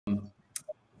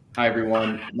Hi,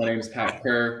 everyone. My name is Pat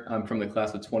Kerr. I'm from the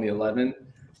class of 2011.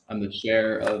 I'm the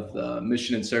chair of the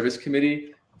Mission and Service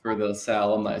Committee for the Salle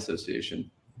Alumni Association.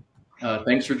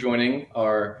 Thanks for joining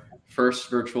our first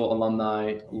virtual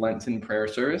alumni Lenten Prayer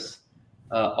Service.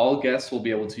 All guests will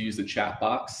be able to use the chat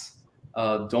box.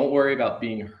 Don't worry about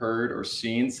being heard or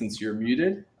seen since you're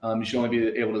muted. You should only be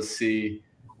able to see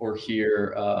or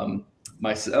hear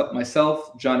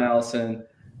myself, John Allison,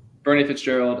 Bernie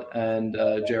Fitzgerald, and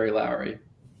Jerry Lowry.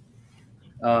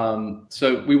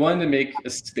 So we wanted to make a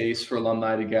space for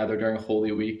alumni to gather during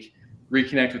Holy Week,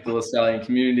 reconnect with the Lasallian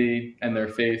community and their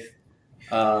faith.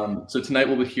 So tonight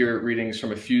we'll hear readings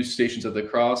from a few Stations of the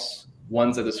Cross,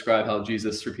 ones that describe how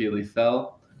Jesus repeatedly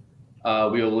fell.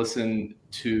 We will listen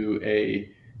to a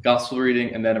gospel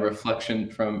reading and then a reflection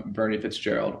from Bernie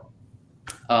Fitzgerald.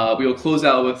 We will close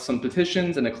out with some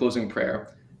petitions and a closing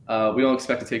prayer. We don't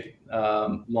expect to take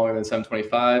longer than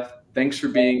 7:25. Thanks for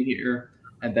being here.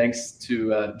 And thanks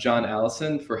to John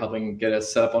Allison for helping get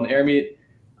us set up on AirMeet.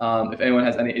 If anyone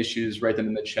has any issues, write them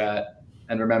in the chat.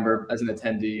 And remember, as an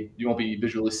attendee, you won't be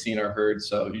visually seen or heard,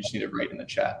 so you just need to write in the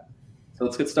chat. So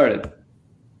let's get started.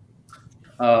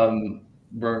 We're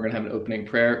going to have an opening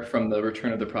prayer from the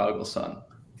Return of the Prodigal Son.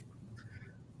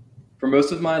 For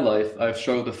most of my life, I've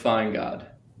struggled to find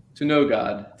God, to know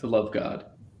God, to love God.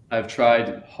 I've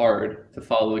tried hard to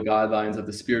follow the guidelines of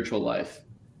the spiritual life.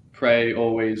 Pray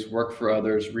always, work for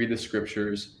others, read the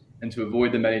scriptures, and to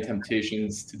avoid the many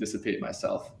temptations to dissipate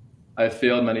myself. I have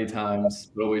failed many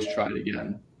times, but always tried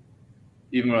again,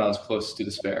 even when I was close to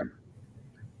despair.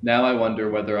 Now I wonder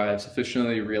whether I have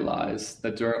sufficiently realized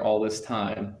that during all this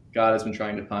time, God has been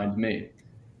trying to find me,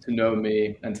 to know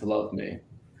me, and to love me.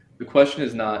 The question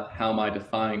is not how am I to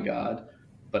find God,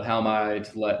 but how am I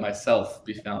to let myself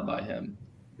be found by him.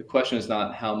 The question is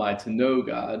not how am I to know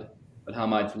God, but how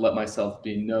am I to let myself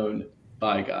be known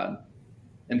by God?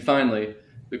 And finally,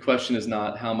 the question is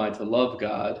not how am I to love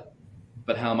God,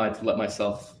 but how am I to let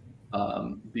myself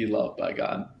be loved by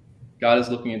God? God is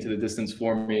looking into the distance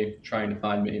for me, trying to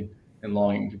find me, and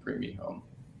longing to bring me home.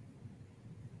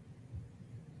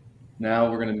 Now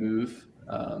we're going to move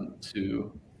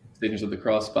to Stations of the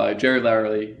Cross by Jerry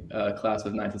Lowry, class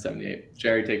of 1978.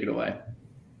 Jerry, take it away.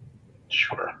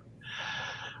 Sure.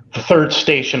 The third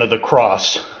station of the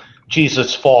cross.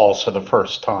 Jesus falls for the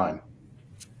first time.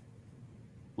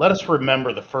 Let us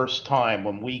remember the first time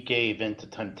when we gave into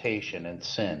temptation and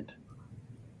sinned.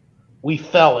 We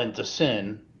fell into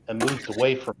sin and moved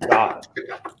away from God.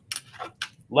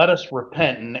 Let us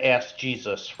repent and ask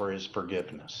Jesus for his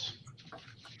forgiveness.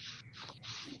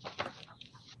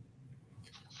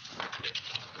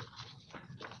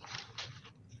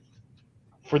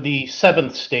 For the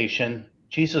seventh station,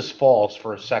 Jesus falls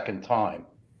for a second time.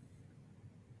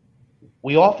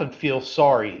 We often feel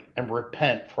sorry and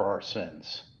repent for our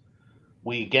sins.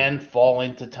 We again fall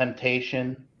into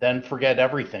temptation, then forget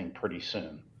everything pretty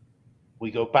soon.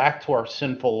 We go back to our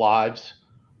sinful lives,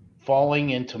 falling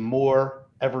into more,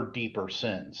 ever deeper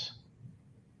sins.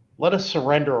 Let us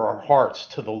surrender our hearts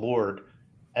to the Lord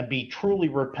and be truly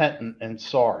repentant and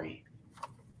sorry.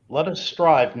 Let us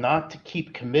strive not to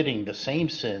keep committing the same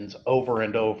sins over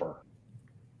and over.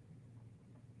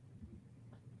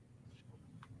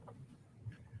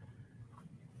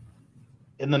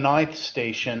 In the ninth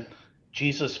station,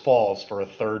 Jesus falls for a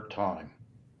third time.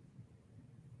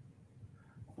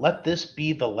 Let this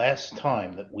be the last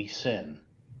time that we sin.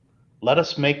 Let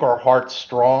us make our hearts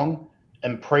strong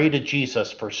and pray to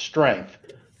Jesus for strength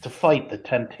to fight the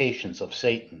temptations of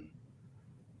Satan.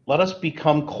 Let us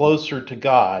become closer to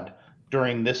God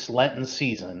during this Lenten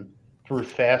season through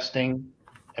fasting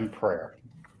and prayer.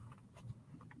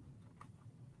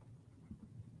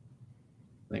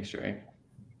 Thanks, Jerry.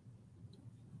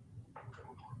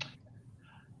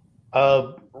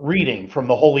 A reading from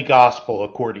the Holy Gospel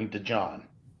according to John.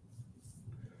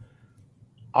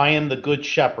 I am the good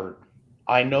shepherd.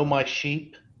 I know my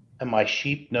sheep, and my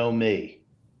sheep know me.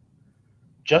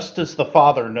 Just as the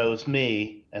Father knows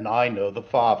me, and I know the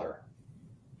Father,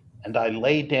 and I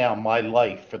lay down my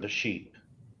life for the sheep.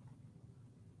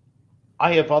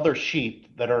 I have other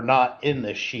sheep that are not in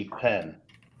this sheep pen.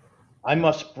 I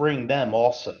must bring them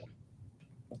also.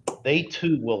 They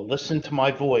too will listen to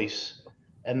my voice,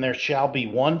 and there shall be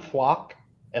one flock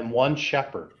and one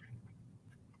shepherd.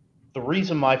 The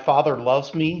reason my Father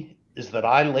loves me is that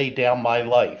I lay down my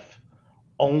life,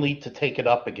 only to take it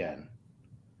up again.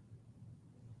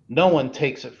 No one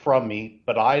takes it from me,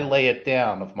 but I lay it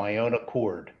down of my own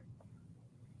accord.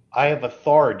 I have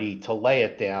authority to lay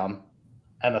it down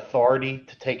and authority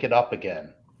to take it up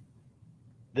again.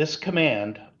 This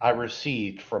command I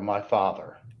received from my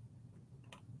Father.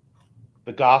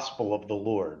 The gospel of the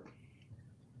Lord.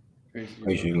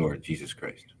 Praise you, Lord Jesus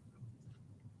Christ.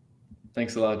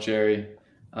 Thanks a lot, Jerry.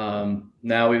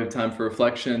 Now we have time for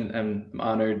reflection, and I'm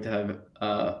honored to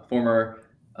have former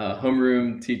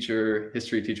homeroom teacher,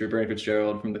 history teacher, Bernie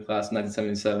Fitzgerald from the class of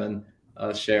 1977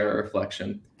 share a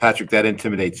reflection. Patrick, that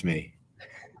intimidates me.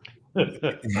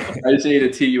 I just need to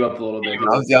tee you up a little bit.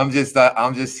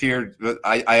 I'm just here.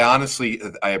 I honestly,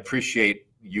 I appreciate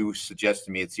you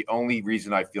suggesting me. It's the only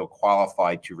reason I feel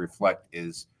qualified to reflect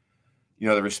is,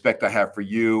 the respect I have for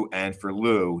you and for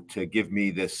Lou to give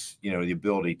me this, the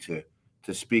ability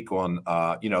to speak on,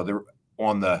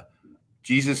 on the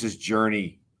Jesus's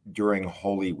journey during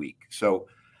Holy Week. So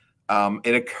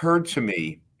it occurred to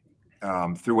me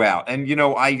throughout, and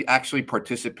I actually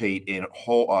participate in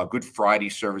whole Good Friday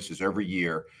services every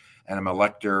year, and I'm a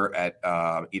lector at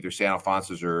either St.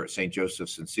 Alphonsus or St.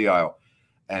 Joseph's in Salle.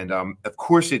 And of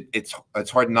course, it's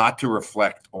hard not to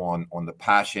reflect on the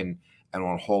Passion and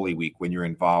on Holy Week when you're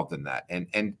involved in that.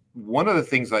 And one of the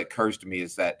things that occurs to me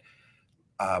is that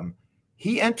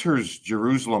he enters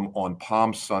Jerusalem on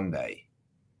Palm Sunday,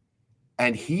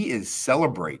 and he is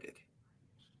celebrated.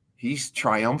 He's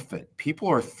triumphant. People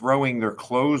are throwing their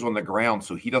clothes on the ground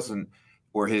so he doesn't,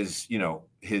 or his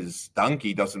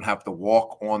donkey doesn't have to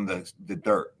walk on the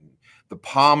dirt. The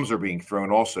palms are being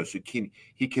thrown also, so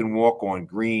he can walk on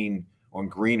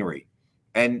greenery.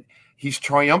 And he's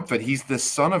triumphant. He's the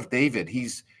son of David.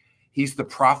 He's the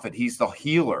prophet. He's the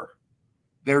healer.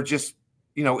 They're just,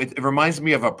 it reminds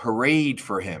me of a parade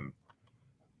for him.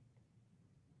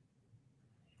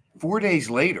 4 days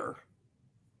later,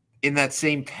 in that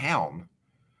same town,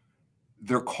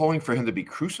 they're calling for him to be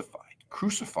crucified.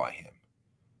 Crucify him.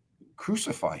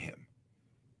 Crucify him.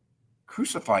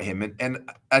 Crucify him. And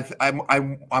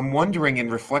I'm wondering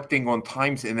and reflecting on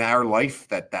times in our life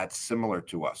that's similar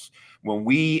to us. When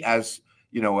we, as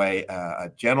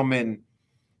a gentleman,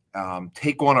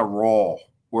 take on a role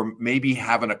or maybe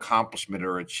have an accomplishment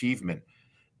or achievement,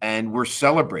 and we're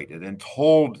celebrated and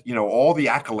told, all the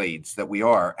accolades that we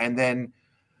are. And then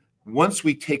once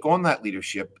we take on that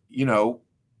leadership,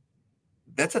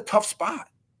 that's a tough spot.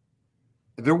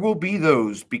 There will be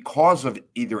those, because of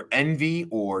either envy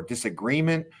or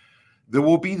disagreement, there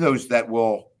will be those that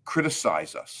will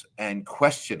criticize us and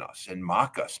question us and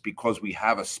mock us because we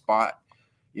have a spot.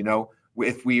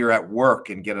 If we are at work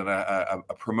and get a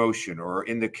promotion, or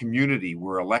in the community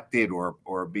we're elected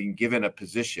or being given a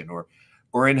position,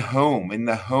 or in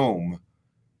the home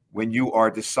when you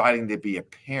are deciding to be a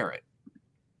parent,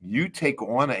 you take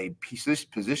on this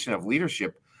position of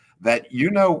leadership that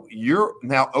you're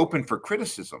now open for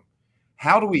criticism.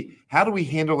 How do we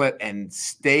handle it and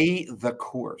stay the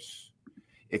course?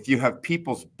 If you have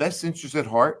people's best interests at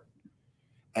heart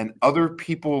and other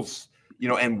people's,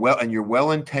 and you're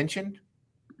well-intentioned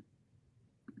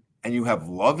and you have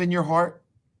love in your heart,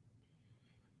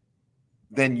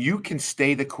 then you can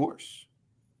stay the course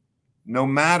no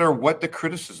matter what the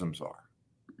criticisms are.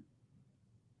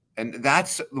 And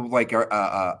that's like,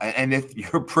 and if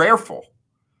you're prayerful,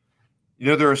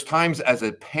 there's times as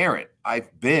a parent,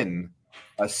 I've been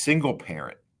a single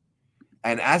parent.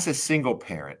 And as a single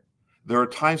parent, there are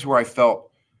times where I felt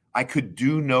I could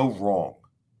do no wrong.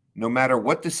 No matter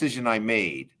what decision I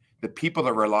made, the people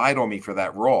that relied on me for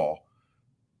that role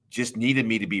just needed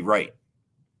me to be right.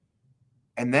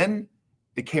 And then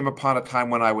it came upon a time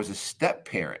when I was a step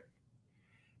parent.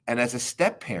 And as a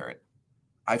step parent,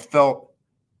 I felt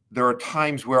there are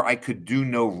times where I could do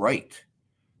no right.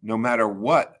 No matter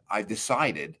what I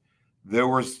decided, there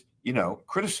was,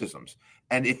 criticisms.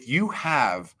 And if you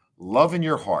have love in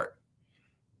your heart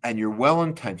and you're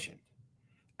well-intentioned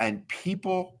and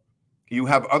you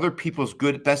have other people's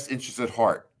best interests at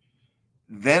heart,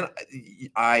 then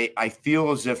I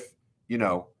feel as if,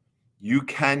 you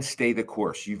can stay the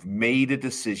course. You've made a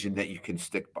decision that you can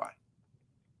stick by.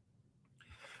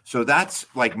 So that's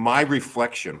like my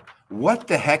reflection. What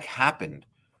the heck happened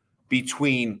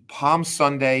between Palm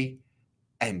Sunday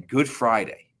and Good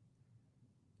Friday?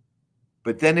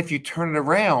 But then if you turn it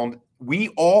around, we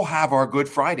all have our Good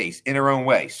Fridays in our own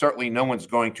way. Certainly no one's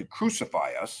going to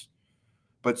crucify us,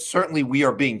 but certainly we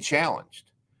are being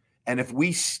challenged. And if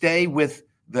we stay with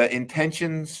the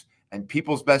intentions and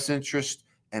people's best interest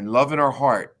and love in our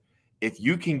heart, if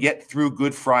you can get through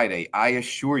Good Friday, I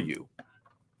assure you,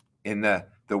 in the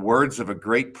words of a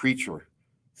great preacher,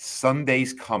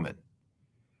 Sunday's coming.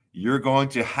 You're going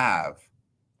to have,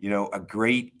 a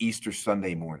great Easter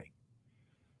Sunday morning.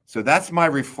 So that's my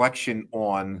reflection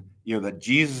on, that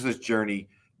Jesus' journey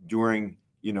during,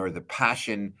 the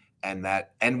Passion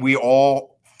and we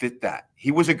all fit that.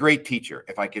 He was a great teacher.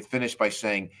 If I could finish by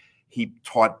saying he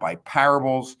taught by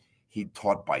parables, He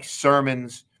taught by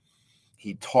sermons.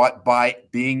 He taught by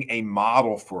being a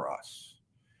model for us.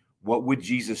 What would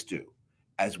Jesus do?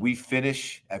 As we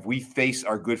face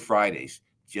our Good Fridays,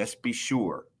 just be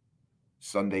sure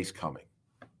Sunday's coming.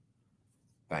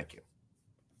 Thank you.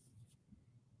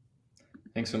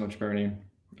 Thanks so much, Bernie.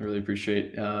 I really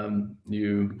appreciate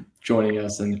you joining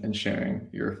us and sharing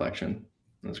your reflection.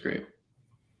 That was great.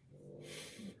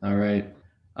 All right.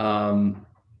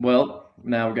 Well,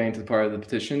 now we're getting to the part of the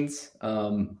petitions.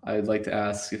 I'd like to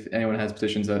ask if anyone has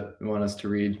petitions that you want us to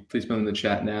read, please put them in the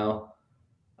chat now.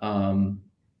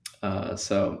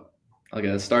 So I'll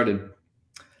get us started.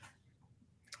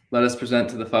 Let us present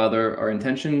to the Father our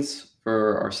intentions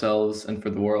for ourselves and for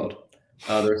the world.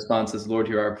 The response is, Lord,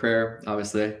 hear our prayer.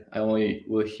 Obviously, I only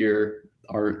will hear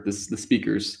the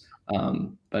speakers, but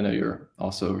I know you're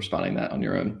also responding that on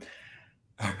your own.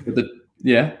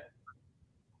 Yeah?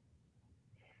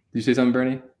 Did you say something,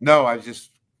 Bernie? No, I was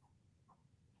just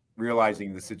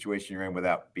realizing the situation you're in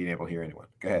without being able to hear anyone.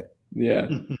 Go ahead. Yeah,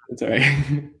 that's all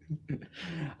right.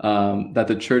 That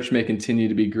the church may continue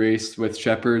to be graced with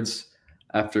shepherds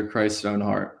after Christ's own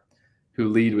heart, who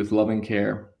lead with loving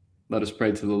care. Let us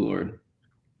pray to the Lord.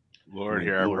 Lord,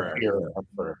 hear our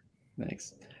prayer.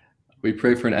 Thanks. We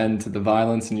pray for an end to the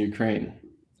violence in Ukraine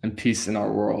and peace in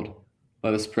our world.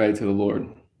 Let us pray to the Lord.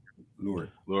 Lord,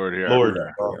 hear our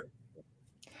prayer.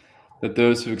 That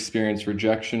those who experience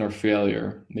rejection or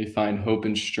failure may find hope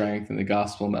and strength in the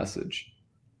gospel message.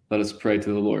 Let us pray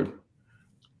to the Lord.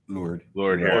 Lord,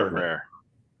 hear our prayer.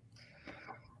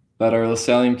 That our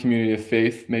Lasallian community of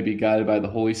faith may be guided by the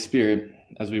Holy Spirit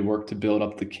as we work to build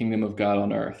up the kingdom of God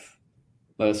on earth.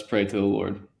 Let us pray to the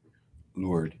Lord.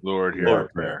 Lord, hear our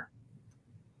prayer.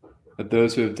 That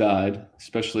those who have died,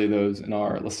 especially those in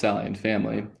our Lasallian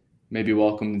family, may be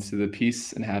welcomed into the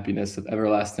peace and happiness of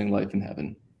everlasting life in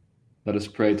heaven. Let us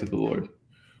pray to the Lord.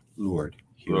 Lord,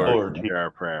 hear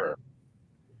our prayer.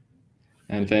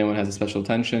 And if anyone has a special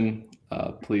attention,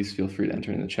 please feel free to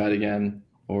enter in the chat again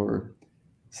or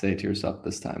say it to yourself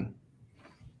this time.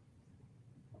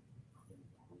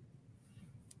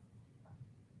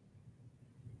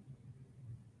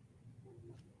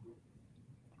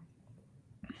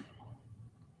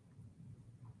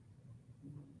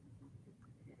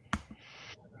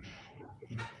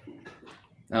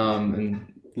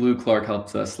 And Lou Clark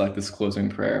helped us select this closing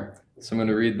prayer. So I'm going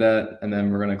to read that, and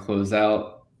then we're going to close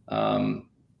out.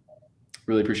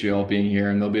 Really appreciate you all being here,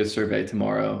 and there'll be a survey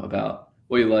tomorrow about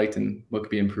what you liked and what could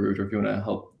be improved, or if you want to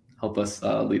help us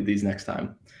lead these next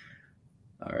time.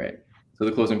 All right. So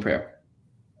the closing prayer.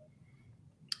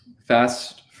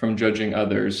 Fast from judging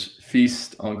others,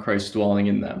 feast on Christ dwelling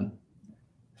in them.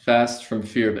 Fast from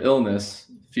fear of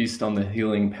illness, feast on the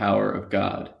healing power of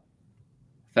God.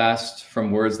 Fast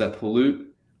from words that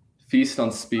pollute, feast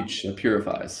on speech that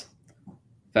purifies.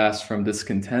 Fast from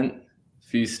discontent,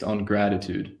 feast on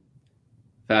gratitude.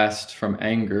 Fast from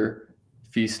anger,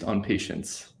 feast on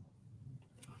patience.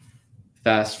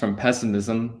 Fast from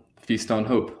pessimism, feast on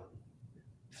hope.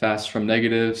 Fast from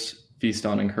negatives, feast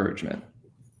on encouragement.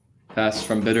 Fast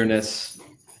from bitterness,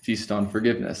 feast on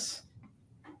forgiveness.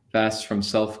 Fast from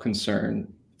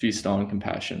self-concern, feast on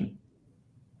compassion.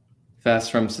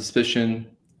 Fast from suspicion,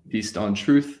 feast on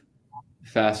truth.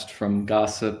 Fast from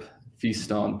gossip,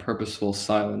 feast on purposeful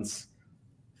silence.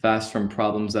 Fast from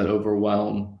problems that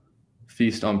overwhelm,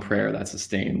 feast on prayer that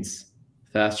sustains.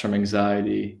 Fast from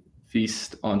anxiety,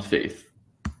 feast on faith.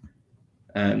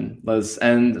 And let us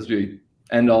end, as we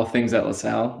end all things at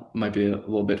LaSalle, might be a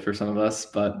little bit for some of us,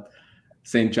 but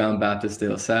St. John Baptist de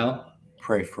LaSalle,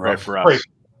 Pray for us.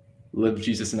 live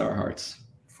Jesus in our hearts.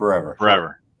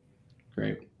 Forever.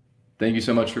 Great. Thank you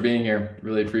so much for being here.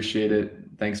 Really appreciate it.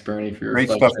 Thanks, Bernie, for your Great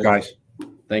reflection. stuff, guys.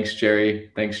 Thanks,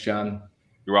 Jerry. Thanks, John.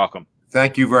 You're welcome.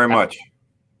 Thank you very much.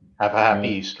 Have a happy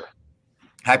Easter.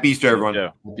 Happy Easter, everyone.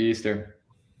 Yeah. Happy Easter.